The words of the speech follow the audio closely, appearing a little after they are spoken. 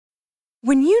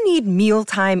When you need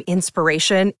mealtime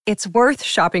inspiration, it's worth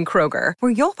shopping Kroger,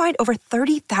 where you'll find over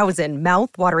 30,000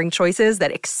 mouth-watering choices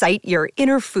that excite your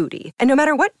inner foodie. And no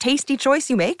matter what tasty choice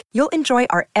you make, you'll enjoy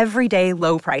our everyday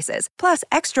low prices, plus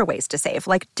extra ways to save,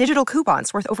 like digital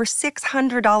coupons worth over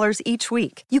 $600 each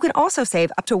week. You can also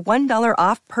save up to $1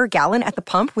 off per gallon at the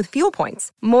pump with fuel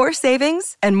points. More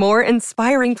savings and more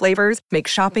inspiring flavors make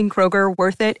shopping Kroger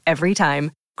worth it every time.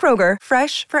 Kroger,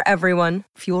 fresh for everyone.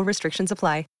 Fuel restrictions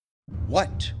apply.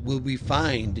 What will we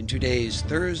find in today's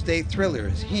Thursday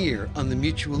thrillers here on the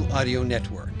Mutual Audio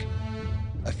Network?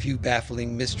 A few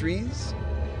baffling mysteries?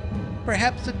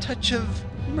 Perhaps a touch of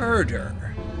murder?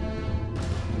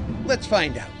 Let's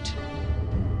find out.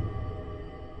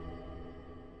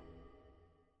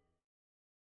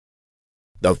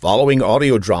 The following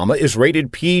audio drama is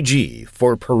rated PG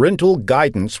for parental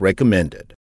guidance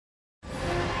recommended.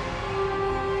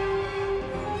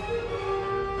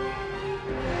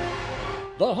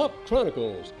 The Hawk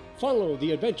Chronicles follow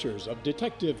the adventures of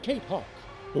Detective Kate Hawk,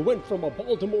 who went from a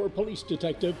Baltimore police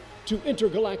detective to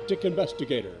intergalactic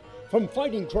investigator, from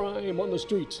fighting crime on the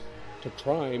streets to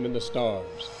crime in the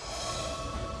stars.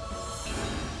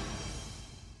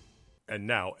 And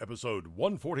now, episode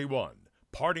 141,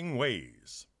 Parting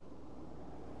Ways.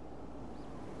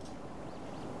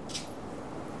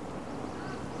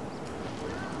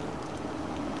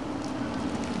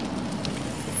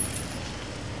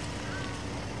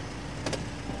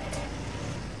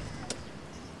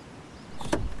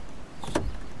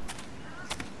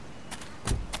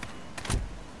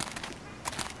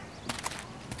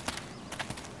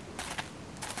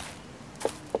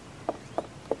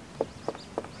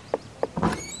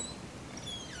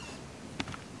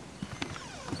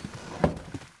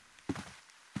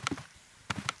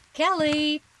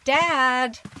 Kelly,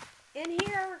 Dad. In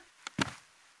here.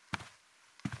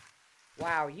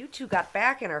 Wow, you two got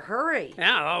back in a hurry.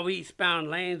 Yeah, all we eastbound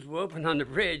lanes were open on the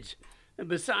bridge. And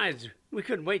besides, we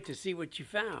couldn't wait to see what you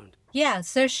found. Yeah,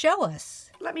 so show us.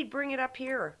 Let me bring it up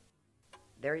here.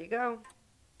 There you go.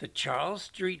 The Charles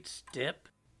Street Stip?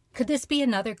 Could this be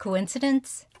another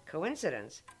coincidence?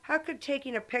 Coincidence? How could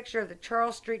taking a picture of the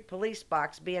Charles Street police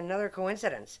box be another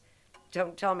coincidence?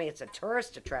 Don't tell me it's a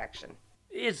tourist attraction.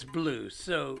 It's blue,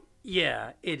 so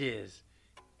yeah, it is.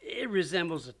 It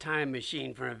resembles a time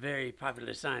machine from a very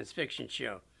popular science fiction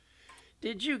show.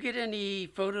 Did you get any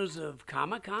photos of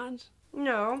Comic-Cons?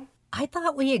 No. I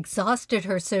thought we exhausted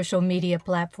her social media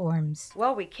platforms.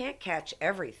 Well, we can't catch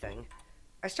everything.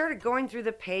 I started going through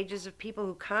the pages of people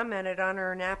who commented on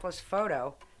her Annapolis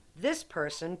photo. This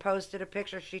person posted a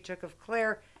picture she took of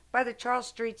Claire by the Charles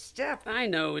Street Stip. I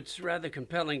know it's rather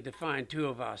compelling to find two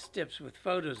of our Stips with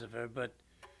photos of her, but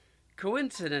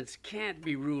coincidence can't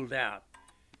be ruled out.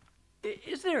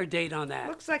 Is there a date on that?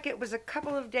 Looks like it was a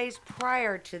couple of days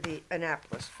prior to the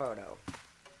Annapolis photo.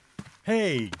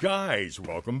 Hey, guys,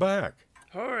 welcome back.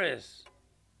 Horace,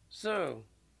 so,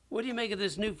 what do you make of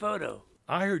this new photo?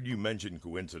 I heard you mention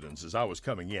coincidence as I was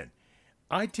coming in.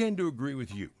 I tend to agree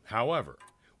with you. However,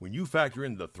 when you factor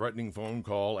in the threatening phone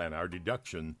call and our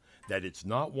deduction that it's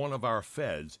not one of our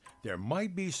feds, there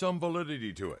might be some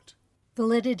validity to it.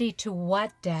 Validity to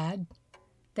what, Dad?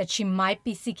 That she might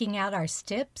be seeking out our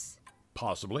Stips?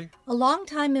 Possibly. A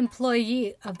longtime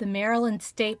employee of the Maryland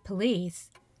State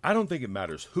Police. I don't think it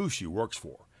matters who she works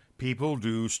for. People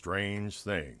do strange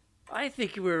things. I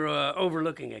think we're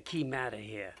overlooking a key matter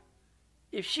here.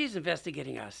 If she's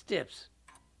investigating our Stips,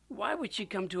 why would she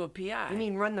come to a PI? You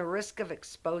mean run the risk of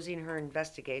exposing her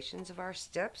investigations of our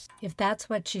Stips? If that's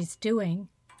what she's doing,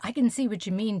 I can see what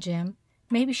you mean, Jim.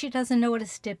 Maybe she doesn't know what a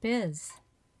Stip is.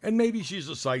 And maybe she's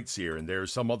a sightseer and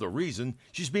there's some other reason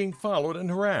she's being followed and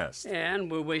harassed.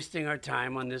 And we're wasting our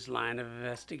time on this line of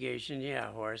investigation.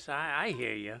 Yeah, Horace, I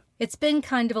hear you. It's been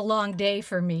kind of a long day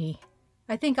for me.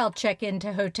 I think I'll check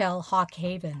into Hotel Hawk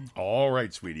Haven. All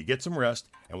right, sweetie, get some rest,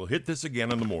 and we'll hit this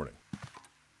again in the morning.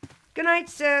 Good night,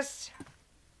 sis.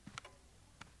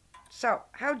 So,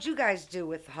 how'd you guys do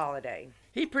with the holiday?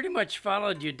 He pretty much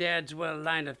followed your dad's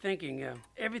line of thinking.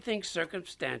 Everything's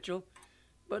circumstantial,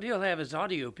 but he'll have his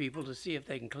audio people to see if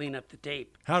they can clean up the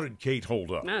tape. How did Kate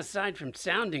hold up? Now, aside from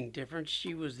sounding different,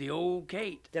 she was the old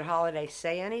Kate. Did Holiday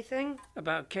say anything?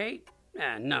 About Kate?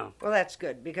 No. Well, that's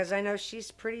good, because I know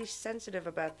she's pretty sensitive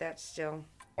about that still.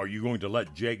 Are you going to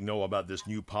let Jake know about this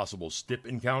new possible Stip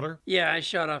encounter? Yeah, I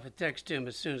shot off a text to him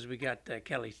as soon as we got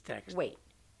Kelly's text. Wait,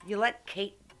 you let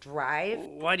Kate drive?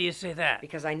 Why do you say that?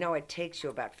 Because I know it takes you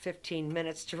about 15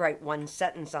 minutes to write one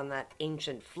sentence on that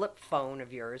ancient flip phone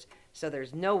of yours, so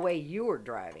there's no way you were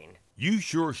driving. You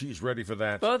sure she's ready for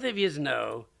that? Both of yous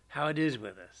know how it is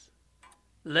with us.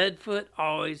 Leadfoot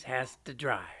always has to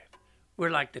drive. We're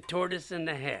like the tortoise and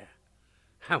the hare.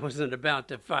 I wasn't about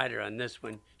to fight her on this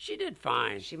one. She did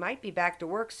fine. She might be back to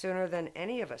work sooner than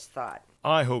any of us thought.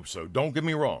 I hope so. Don't get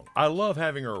me wrong. I love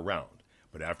having her around.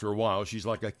 But after a while, she's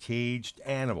like a caged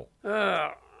animal.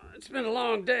 It's been a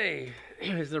long day.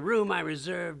 Is the room I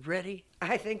reserved ready?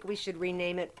 I think we should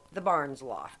rename it the Barnes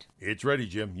Loft. It's ready,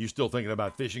 Jim. You still thinking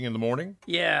about fishing in the morning?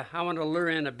 Yeah, I want to lure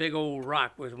in a big old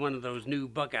rock with one of those new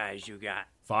Buckeyes you got.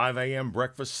 5 a.m.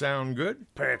 breakfast sound good?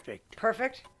 Perfect.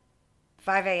 Perfect?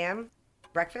 5 a.m.,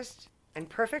 breakfast, and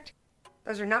perfect?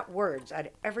 Those are not words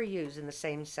I'd ever use in the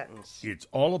same sentence. It's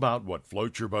all about what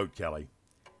floats your boat, Kelly.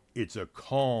 It's a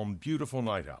calm, beautiful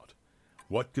night out.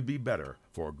 What could be better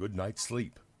for a good night's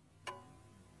sleep?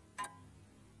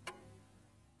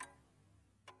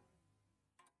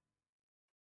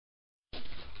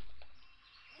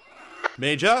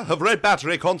 Major, have Red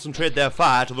Battery concentrate their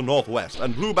fire to the northwest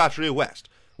and Blue Battery west.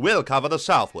 We'll cover the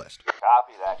southwest.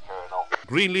 Copy that, Colonel.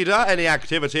 Green Leader, any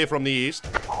activity from the east?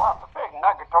 Well, that's a big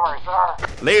negatory,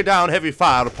 sir. Lay down heavy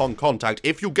fire upon contact.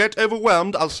 If you get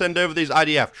overwhelmed, I'll send over these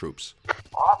IDF troops.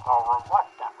 Well, that's a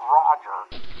reluctant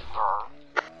Roger,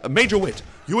 sir. Major Witt,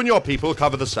 you and your people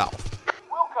cover the south.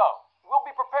 Wilco, we'll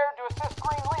be prepared to assist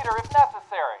Green Leader if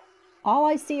necessary. All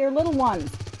I see are little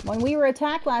ones. When we were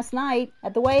attacked last night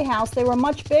at the Way House, they were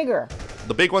much bigger.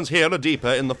 The big ones here are deeper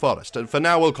in the forest, and for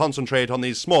now we'll concentrate on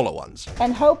these smaller ones.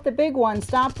 And hope the big ones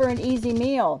stop for an easy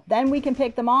meal. Then we can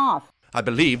pick them off. I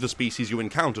believe the species you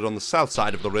encountered on the south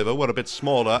side of the river were a bit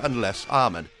smaller and less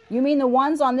armored. You mean the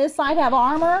ones on this side have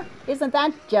armor? Isn't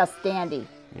that just dandy?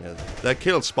 Yes. Their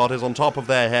kill spot is on top of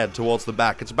their head towards the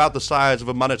back. It's about the size of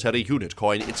a monetary unit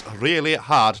coin. It's really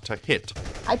hard to hit.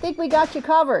 I think we got you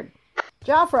covered.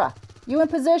 Jafra, you in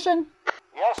position?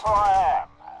 Yes, I am.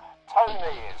 Tony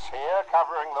is here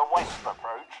covering the west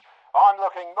approach. I'm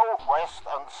looking northwest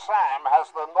and Sam has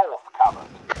the north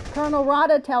covered. Colonel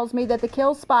Rada tells me that the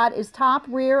kill spot is top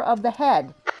rear of the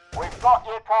head. We've got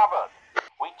you covered.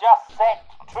 We just set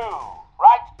 2,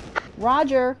 right?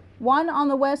 Roger. One on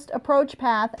the west approach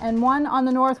path and one on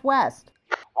the northwest.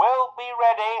 We'll be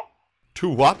ready. 2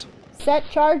 what? Set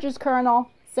charges, Colonel.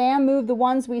 Sam moved the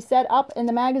ones we set up in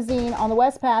the magazine on the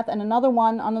west path and another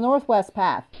one on the northwest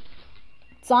path.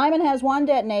 Simon has one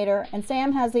detonator and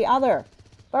Sam has the other.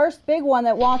 First big one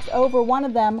that walks over one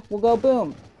of them will go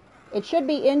boom. It should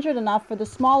be injured enough for the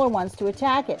smaller ones to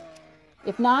attack it.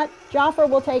 If not, Jaffa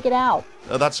will take it out.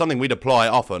 That's something we deploy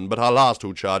often, but our last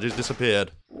 2 charges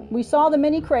disappeared. We saw the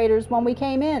mini craters when we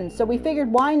came in, so we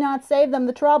figured why not save them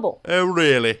the trouble. Oh,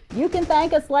 really? You can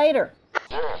thank us later.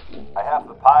 Sir, I have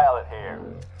the pilot here.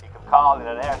 He can call in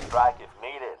an airstrike if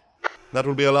needed. That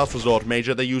will be a last resort,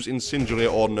 Major. They use incendiary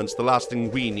ordnance. The last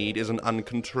thing we need is an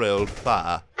uncontrolled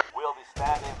fire. We'll be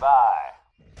standing by.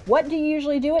 What do you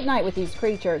usually do at night with these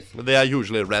creatures? They are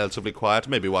usually relatively quiet.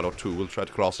 Maybe 1 or 2 will try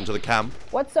to cross into the camp.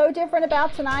 What's so different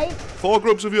about tonight? 4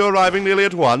 groups of you arriving nearly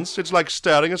at once. It's like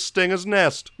staring a stinger's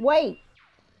nest. Wait.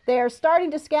 They're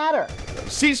starting to scatter.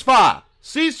 Cease fire!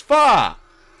 Cease fire!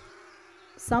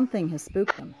 Something has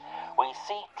spooked them. We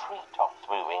see treetops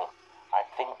moving. I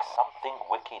think something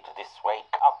wicked this way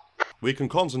comes. We can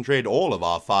concentrate all of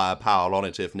our firepower on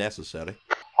it if necessary.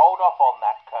 Hold off on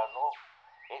that, Colonel.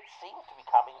 It seems to be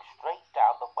coming straight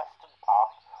down the western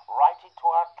path, right into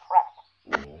our trap.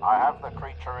 I have the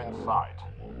creature in sight.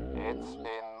 It's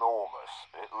enormous.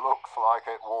 It looks like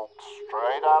it walked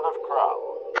straight out of Krull.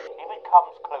 If it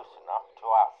comes close enough to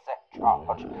our set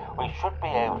charge, we should be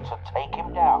able to take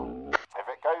him down. If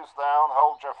it goes down,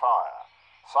 hold your fire.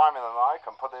 Simon and I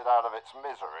can put it out of its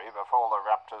misery before the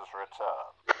raptors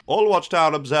return. All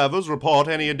Watchtower observers report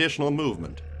any additional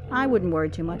movement. I wouldn't worry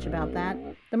too much about that.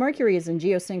 The Mercury is in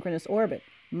geosynchronous orbit,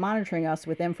 monitoring us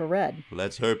with infrared.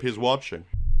 Let's hope he's watching.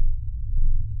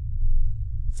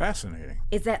 Fascinating.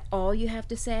 Is that all you have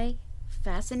to say?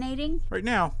 Fascinating? Right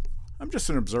now, I'm just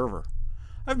an observer.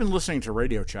 I've been listening to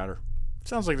radio chatter. It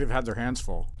sounds like they've had their hands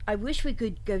full. I wish we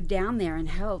could go down there and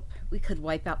help. We could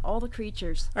wipe out all the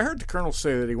creatures. I heard the colonel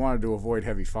say that he wanted to avoid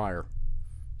heavy fire.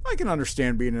 I can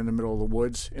understand being in the middle of the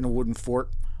woods, in a wooden fort,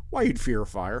 why you'd fear a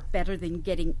fire. Better than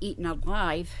getting eaten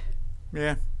alive.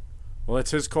 Yeah. Well,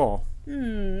 it's his call.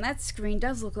 That screen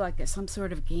does look like some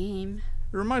sort of game.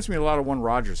 It reminds me a lot of one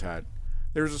Rogers had.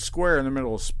 There was a square in the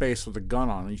middle of space with a gun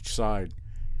on each side.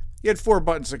 You had 4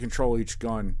 buttons to control each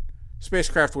gun.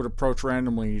 Spacecraft would approach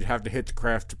randomly and you'd have to hit the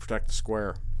craft to protect the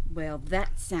square. Well,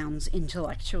 that sounds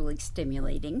intellectually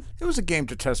stimulating. It was a game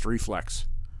to test reflex.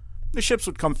 The ships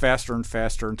would come faster and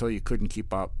faster until you couldn't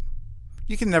keep up.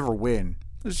 You can never win.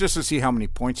 It's just to see how many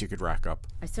points you could rack up.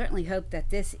 I certainly hope that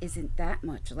this isn't that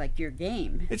much like your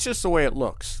game. It's just the way it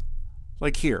looks.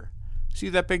 Like here. See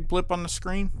that big blip on the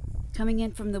screen? Coming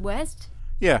in from the west?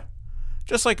 Yeah,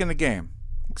 just like in the game,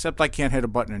 except I can't hit a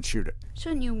button and shoot it.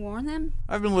 Shouldn't you warn them?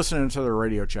 I've been listening to their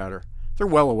radio chatter. They're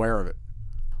well aware of it.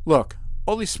 Look,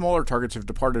 all these smaller targets have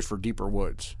departed for deeper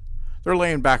woods. They're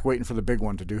laying back waiting for the big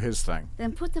one to do his thing.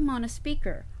 Then put them on a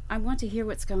speaker. I want to hear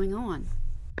what's going on.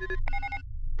 He's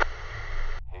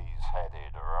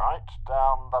headed right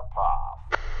down the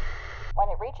path. When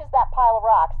it reaches that pile of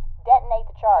rocks, detonate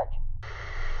the charge.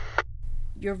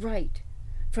 You're right.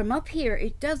 From up here,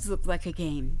 it does look like a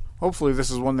game. Hopefully this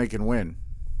is one they can win.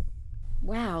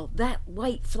 Wow, that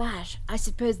white flash. I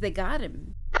suppose they got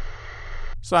him.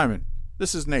 Simon,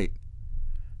 this is Nate.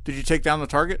 Did you take down the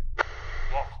target?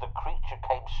 Yes, the creature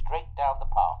came straight down the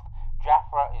path.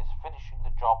 Jaffra is finishing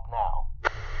the job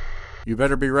now. You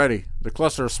better be ready. The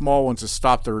cluster of small ones has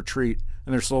stopped their retreat,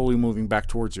 and they're slowly moving back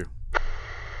towards you.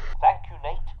 Thank you,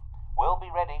 Nate. We'll be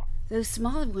ready. Those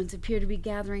smaller ones appear to be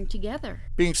gathering together.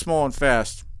 Being small and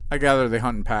fast, I gather they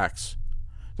hunt in packs.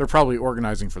 They're probably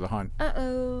organizing for the hunt.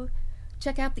 Uh-oh.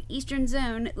 Check out the eastern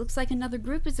zone. It looks like another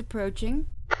group is approaching.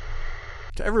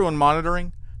 To everyone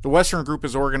monitoring, the western group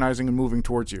is organizing and moving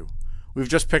towards you. We've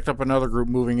just picked up another group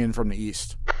moving in from the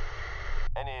east.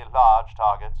 Any large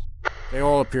targets? They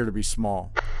all appear to be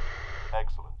small.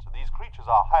 Excellent. These creatures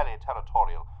are highly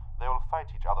territorial. They will fight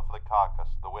each other for the carcass.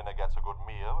 The winner gets a good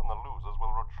meal, and the losers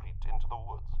will retreat into the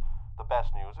woods. The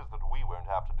best news is that we won't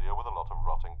have to deal with a lot of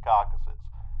rotting carcasses.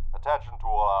 Attention to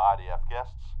all our IDF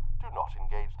guests. Do not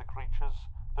engage the creatures.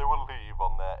 They will leave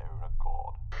on their own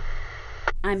accord.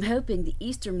 I'm hoping the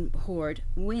eastern horde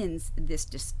wins this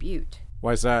dispute.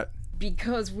 Why's that?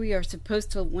 Because we are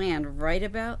supposed to land right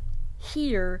about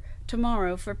here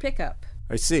tomorrow for pickup.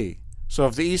 I see. So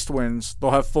if the east wins,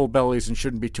 they'll have full bellies and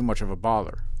shouldn't be too much of a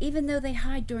bother. Even though they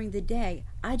hide during the day,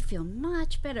 I'd feel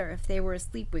much better if they were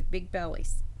asleep with big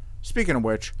bellies. Speaking of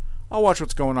which, I'll watch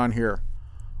what's going on here.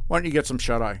 Why don't you get some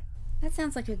shut-eye? That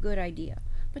sounds like a good idea.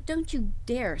 But don't you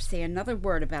dare say another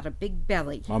word about a big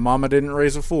belly. My mama didn't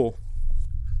raise a fool.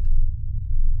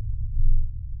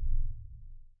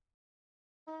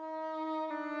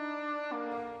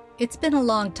 It's been a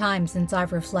long time since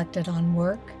I've reflected on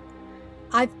work.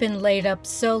 I've been laid up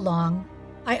so long,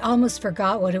 I almost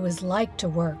forgot what it was like to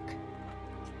work.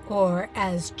 Or,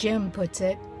 as Jim puts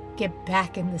it, get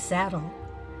back in the saddle.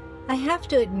 I have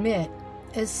to admit,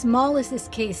 as small as this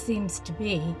case seems to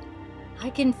be, I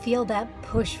can feel that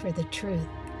push for the truth.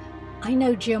 I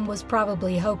know Jim was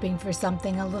probably hoping for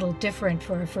something a little different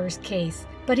for a first case,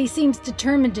 but he seems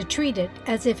determined to treat it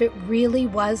as if it really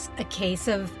was a case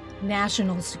of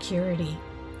national security.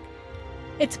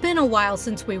 It's been a while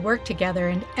since we worked together,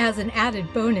 and as an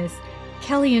added bonus,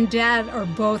 Kelly and Dad are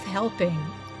both helping.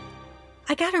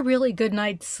 I got a really good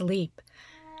night's sleep.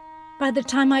 By the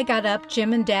time I got up,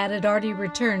 Jim and Dad had already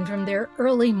returned from their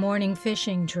early morning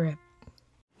fishing trip.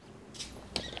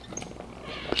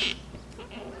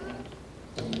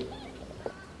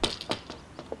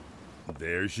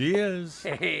 There she is.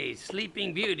 Hey,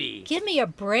 Sleeping Beauty. Give me a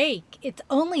break. It's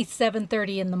only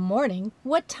 7:30 in the morning.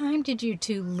 What time did you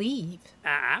two leave?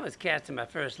 I was casting my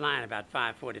first line about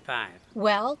 5:45.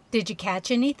 Well, did you catch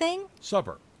anything?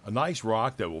 Supper. A nice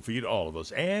rock that will feed all of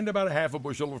us, and about a half a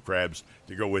bushel of crabs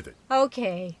to go with it.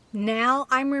 Okay, now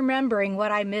I'm remembering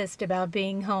what I missed about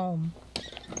being home.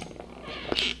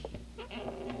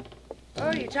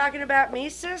 Oh, you talking about me,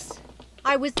 sis?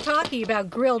 I was talking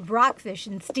about grilled rockfish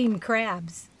and steamed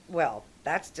crabs. Well,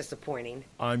 that's disappointing.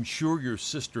 I'm sure your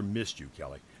sister missed you,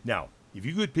 Kelly. Now, if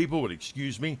you good people would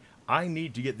excuse me, I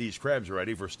need to get these crabs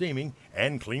ready for steaming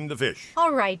and clean the fish.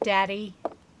 All right, Daddy.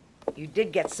 You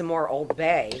did get some more Old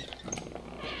Bay.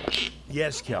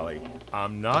 Yes, Kelly.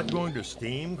 I'm not going to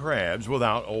steam crabs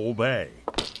without Old Bay.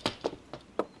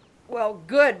 Well,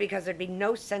 good, because there'd be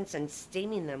no sense in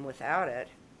steaming them without it.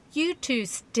 You two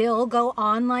still go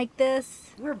on like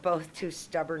this? We're both too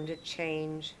stubborn to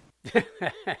change.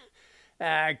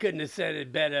 I couldn't have said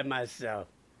it better myself.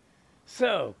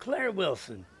 So, Claire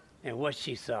Wilson and what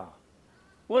she saw.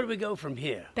 Where do we go from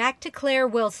here? Back to Claire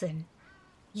Wilson.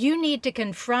 You need to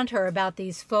confront her about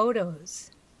these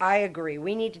photos. I agree.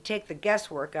 We need to take the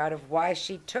guesswork out of why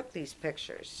she took these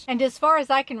pictures. And as far as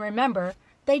I can remember,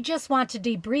 they just want to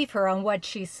debrief her on what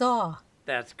she saw.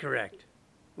 That's correct.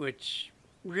 Which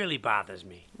really bothers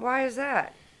me. Why is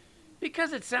that?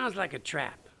 Because it sounds like a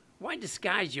trap. Why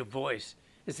disguise your voice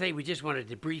and say we just want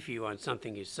to debrief you on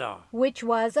something you saw? Which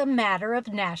was a matter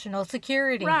of national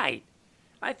security. Right.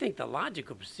 I think the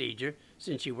logical procedure,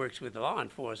 since she works with law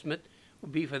enforcement,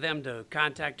 would be for them to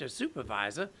contact her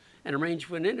supervisor and arrange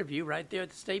for an interview right there at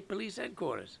the state police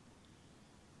headquarters.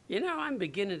 You know, I'm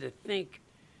beginning to think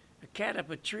a cat up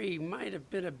a tree might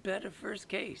have been a better first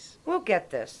case. We'll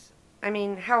get this. I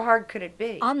mean, how hard could it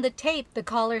be? On the tape, the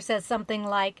caller says something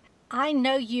like, "I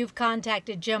know you've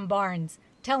contacted Jim Barnes.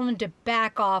 Tell him to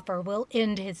back off or we'll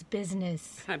end his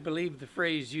business." I believe the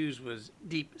phrase used was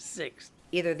deep sixth.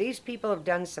 Either these people have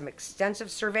done some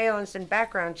extensive surveillance and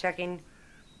background checking,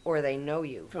 or they know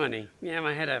you. Funny. Yeah,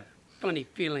 I had a funny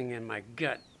feeling in my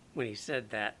gut when he said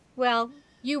that. Well,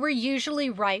 you were usually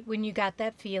right when you got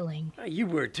that feeling. You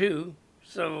were too.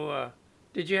 So,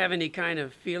 did you have any kind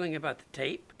of feeling about the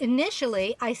tape?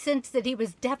 Initially, I sensed that he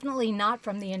was definitely not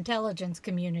from the intelligence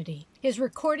community. His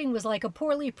recording was like a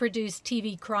poorly produced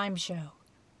TV crime show.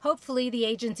 Hopefully, the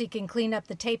agency can clean up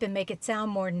the tape and make it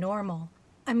sound more normal.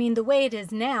 I mean, the way it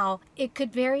is now, it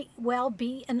could very well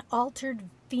be an altered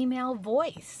female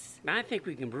voice. I think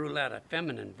we can rule out a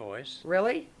feminine voice.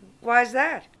 Really? Why is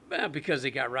that? Well, because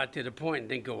they got right to the point and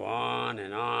didn't go on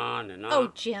and on and on.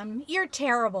 Oh, Jim, you're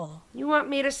terrible. You want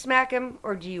me to smack him,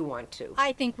 or do you want to?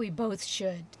 I think we both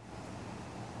should.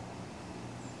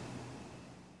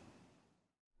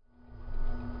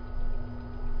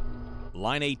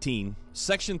 Line 18,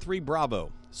 Section 3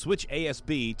 Bravo. Switch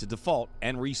ASB to default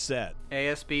and reset.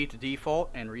 ASB to default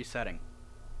and resetting.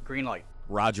 Green light.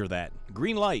 Roger that.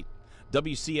 Green light.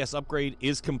 WCS upgrade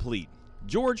is complete.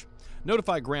 George,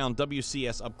 notify ground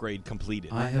WCS upgrade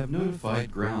completed. I have notified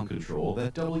ground control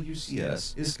that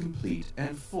WCS is complete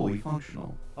and fully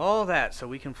functional. All that so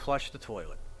we can flush the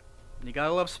toilet. You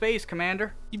gotta love space,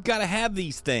 Commander. You've got to have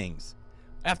these things.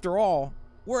 After all,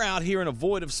 we're out here in a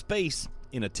void of space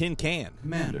in a tin can.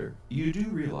 Commander, you do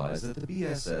realize that the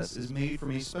BSS is made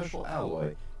from a special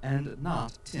alloy and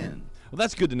not tin. Well,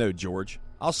 that's good to know, George.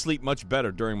 I'll sleep much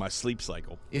better during my sleep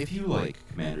cycle. If you like,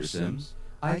 Commander Sims,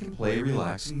 I can play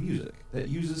relaxing music that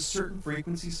uses certain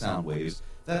frequency sound waves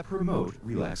that promote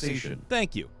relaxation.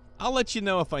 Thank you. I'll let you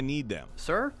know if I need them.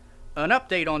 Sir, an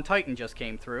update on Titan just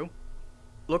came through.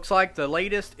 Looks like the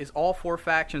latest is all 4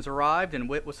 factions arrived and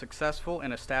Wit was successful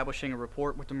in establishing a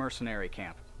rapport with the mercenary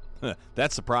camp.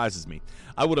 That surprises me.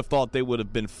 I would have thought they would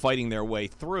have been fighting their way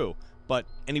through. But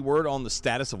any word on the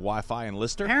status of Wi-Fi and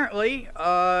Lister? Apparently,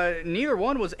 neither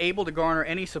one was able to garner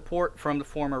any support from the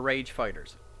former Rage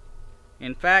fighters.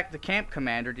 In fact, the camp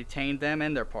commander detained them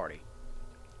and their party.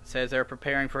 Says they're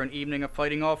preparing for an evening of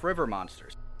fighting off river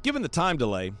monsters. Given the time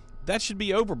delay, that should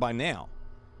be over by now.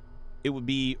 It would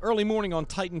be early morning on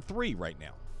Titan 3 right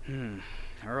now.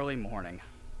 Early morning.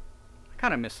 I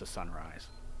kind of miss the sunrise.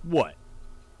 What?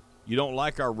 You don't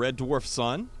like our red dwarf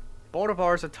sun?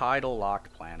 Boldivar's a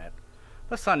tidal-locked planet.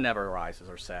 The sun never rises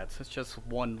or sets. It's just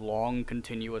one long,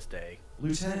 continuous day.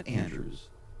 Lieutenant Andrews,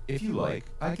 if you like,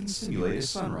 I can simulate a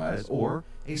sunrise or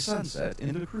a sunset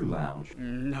in the crew lounge.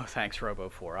 No thanks,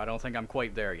 Robo4. I don't think I'm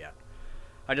quite there yet.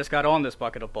 I just got on this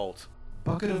bucket of bolts.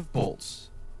 Bucket of bolts.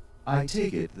 I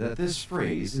take it that this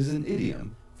phrase is an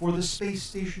idiom for the space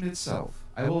station itself.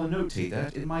 I will annotate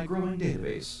that in my growing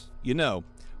database. You know,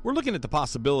 we're looking at the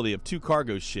possibility of 2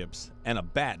 cargo ships and a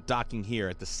bat docking here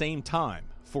at the same time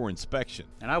for inspection.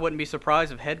 And I wouldn't be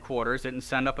surprised if headquarters didn't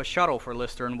send up a shuttle for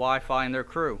Lister and Wi-Fi and their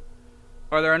crew.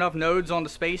 Are there enough nodes on the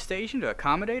space station to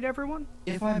accommodate everyone?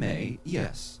 If I may,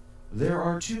 yes. There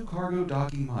are 2 cargo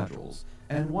docking modules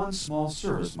and 1 small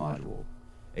service module.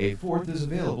 A 4th is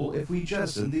available if we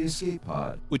jettison the escape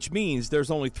pod. Which means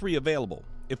there's only 3 available.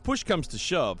 If push comes to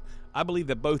shove, I believe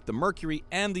that both the Mercury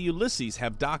and the Ulysses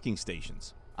have docking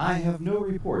stations. I have no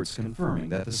reports confirming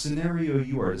that the scenario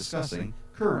you are discussing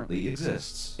currently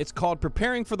exists. It's called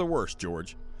preparing for the worst,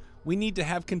 George. We need to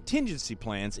have contingency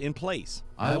plans in place.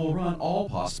 I will run all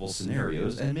possible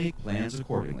scenarios and make plans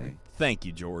accordingly. Thank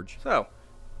you, George. So,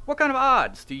 what kind of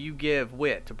odds do you give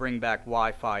Wit to bring back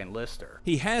Wi-Fi and Lister?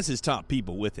 He has his top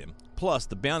people with him, plus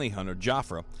the bounty hunter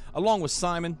Jafra, along with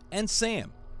Simon and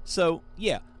Sam. So,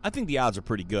 yeah, I think the odds are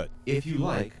pretty good. If you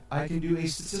like, I can do a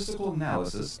statistical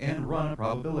analysis and run a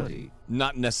probability.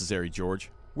 Not necessary, George.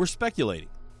 We're speculating.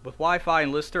 With Wi-Fi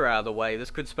and Lister out of the way,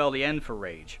 this could spell the end for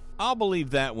Rage. I'll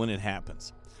believe that when it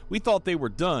happens. We thought they were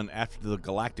done after the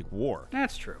Galactic War.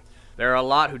 That's true. There are a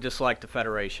lot who dislike the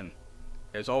Federation.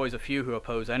 There's always a few who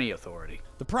oppose any authority.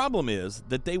 The problem is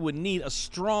that they would need a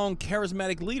strong,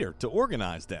 charismatic leader to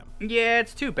organize them. Yeah,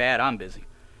 it's too bad I'm busy.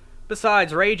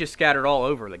 Besides, Rage is scattered all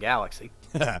over the galaxy.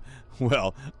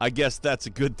 Well, I guess that's a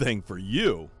good thing for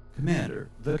you. Commander,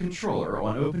 the controller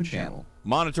on open channel.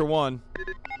 Monitor 1.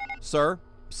 Sir,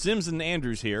 Sims and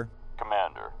Andrews here.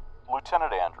 Commander,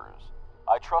 Lieutenant Andrews,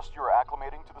 I trust you're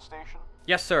acclimating to the station?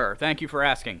 Yes, sir. Thank you for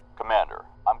asking. Commander,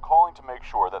 I'm calling to make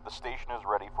sure that the station is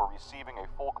ready for receiving a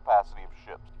full capacity of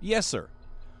ships. Yes, sir.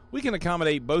 We can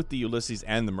accommodate both the Ulysses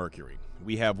and the Mercury.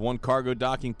 We have 1 cargo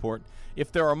docking port.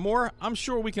 If there are more, I'm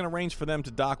sure we can arrange for them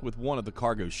to dock with one of the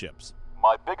cargo ships.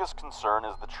 My biggest concern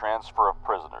is the transfer of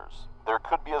prisoners. There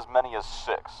could be as many as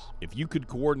 6. If you could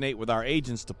coordinate with our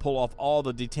agents to pull off all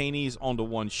the detainees onto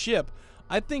one ship,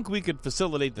 I think we could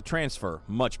facilitate the transfer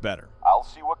much better. I'll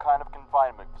see what kind of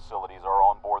confinement facilities are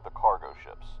on board the cargo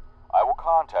ships. I will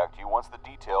contact you once the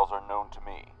details are known to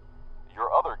me.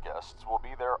 Your other guests will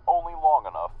be there only long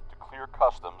enough to clear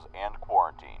customs and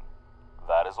quarantine.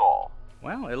 That is all.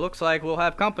 Well, it looks like we'll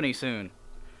have company soon.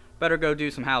 Better go do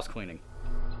some house cleaning.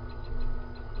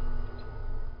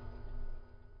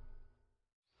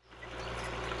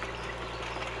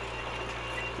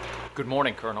 Good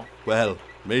morning, Colonel. Well,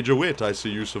 Major Witt, I see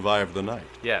you survived the night.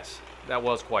 Yes, that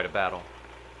was quite a battle.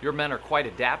 Your men are quite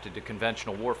adapted to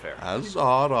conventional warfare. As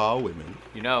are our women.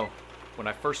 You know, when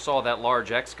I first saw that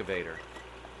large excavator,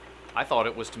 I thought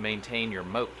it was to maintain your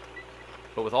moat.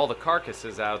 But with all the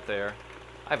carcasses out there,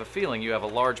 I have a feeling you have a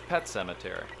large pet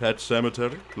cemetery. Pet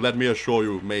cemetery? Let me assure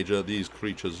you, Major, these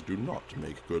creatures do not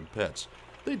make good pets.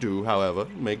 They do, however,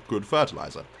 make good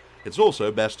fertilizer. It's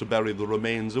also best to bury the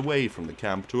remains away from the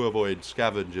camp to avoid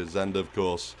scavengers and, of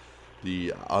course,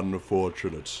 the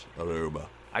unfortunate aroma.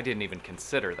 I didn't even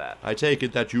consider that. I take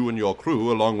it that you and your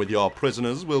crew, along with your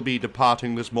prisoners, will be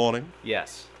departing this morning?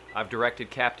 Yes. I've directed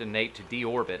Captain Nate to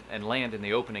deorbit and land in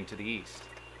the opening to the east.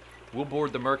 We'll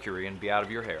board the Mercury and be out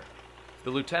of your hair. The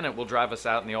lieutenant will drive us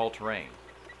out in the all-terrain,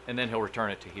 and then he'll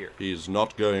return it to here. He's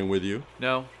not going with you?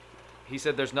 No. He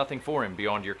said there's nothing for him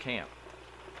beyond your camp.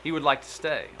 He would like to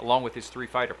stay, along with his 3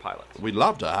 fighter pilots. We'd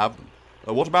love to have them.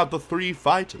 What about the 3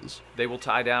 fighters? They will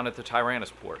tie down at the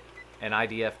Tyrannosport. An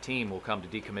IDF team will come to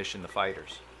decommission the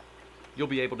fighters. You'll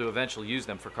be able to eventually use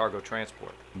them for cargo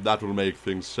transport. That will make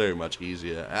things so much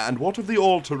easier. And what of the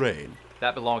all-terrain?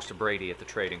 That belongs to Brady at the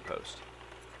trading post.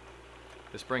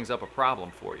 This brings up a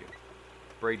problem for you.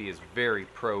 Brady is very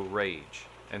pro-rage,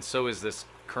 and so is this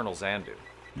Colonel Zandu.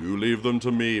 You leave them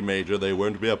to me, Major. They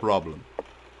won't be a problem.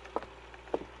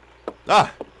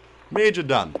 Ah! Major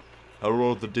Dunn. Are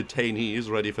all the detainees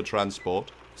ready for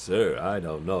transport? Sir, I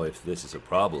don't know if this is a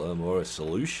problem or a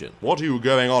solution. What are you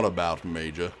going on about,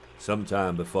 Major?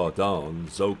 Sometime before dawn,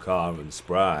 Zokar and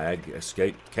Sprague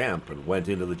escaped camp and went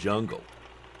into the jungle.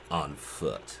 On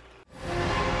foot.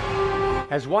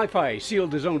 Has Wi-Fi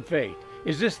sealed his own fate?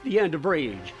 Is this the end of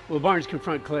Rage? Will Barnes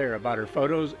confront Claire about her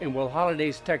photos, and will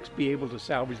Holliday's text be able to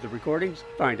salvage the recordings?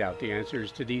 Find out the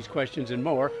answers to these questions and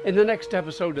more in the next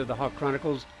episode of the Hawk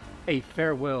Chronicles, A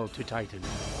Farewell to Titan.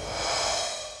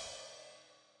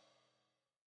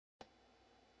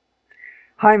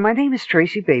 Hi, my name is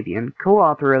Tracy Babian,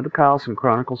 co-author of the Carlson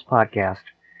Chronicles podcast.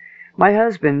 My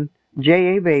husband,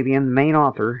 J.A. Babian, the main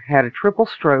author, had a triple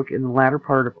stroke in the latter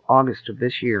part of August of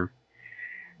this year.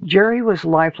 Jerry was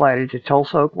life-flighted to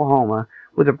Tulsa, Oklahoma,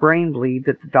 with a brain bleed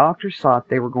that the doctors thought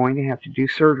they were going to have to do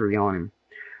surgery on him,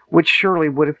 which surely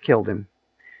would have killed him.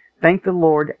 Thank the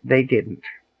Lord they didn't.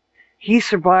 He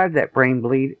survived that brain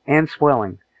bleed and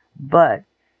swelling, but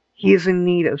he is in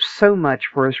need of so much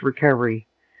for his recovery.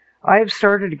 I have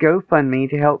started a GoFundMe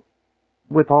to help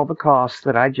with all the costs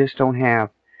that I just don't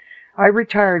have. I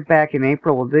retired back in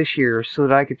April of this year so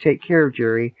that I could take care of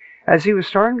Jerry, as he was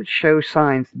starting to show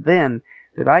signs then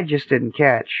that I just didn't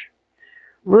catch.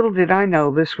 Little did I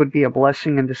know this would be a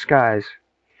blessing in disguise.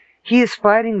 He is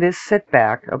fighting this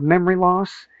setback of memory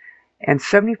loss and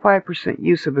 75%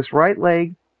 use of his right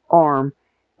leg, arm,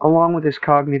 along with his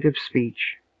cognitive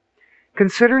speech.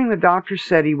 Considering the doctor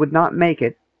said he would not make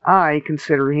it, I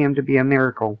consider him to be a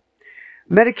miracle.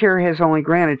 Medicare has only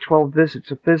granted 12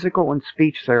 visits of physical and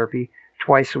speech therapy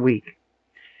twice a week.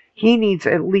 He needs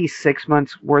at least 6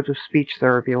 months' worth of speech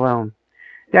therapy alone.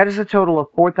 That is a total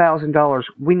of $4,000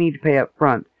 we need to pay up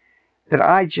front that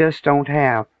I just don't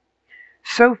have.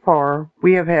 So far,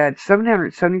 we have had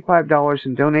 $775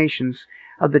 in donations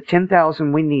of the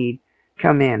 $10,000 we need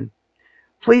come in.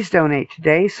 Please donate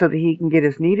today so that he can get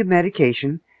his needed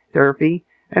medication, therapy,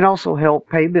 and also help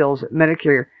pay bills that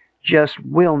Medicare just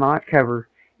will not cover,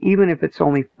 even if it's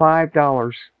only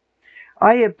 $5.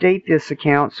 I update this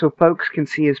account so folks can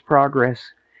see his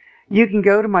progress. You can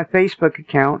go to my Facebook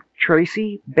account,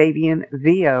 Tracy Babian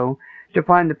VO, to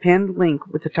find the pinned link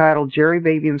with the title Jerry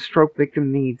Babian Stroke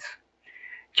Victim Needs.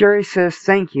 Jerry says,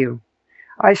 thank you.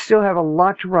 I still have a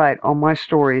lot to write on my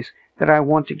stories that I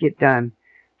want to get done.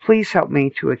 Please help me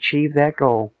to achieve that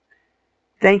goal.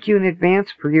 Thank you in advance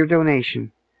for your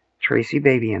donation. Tracy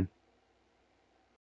Babian.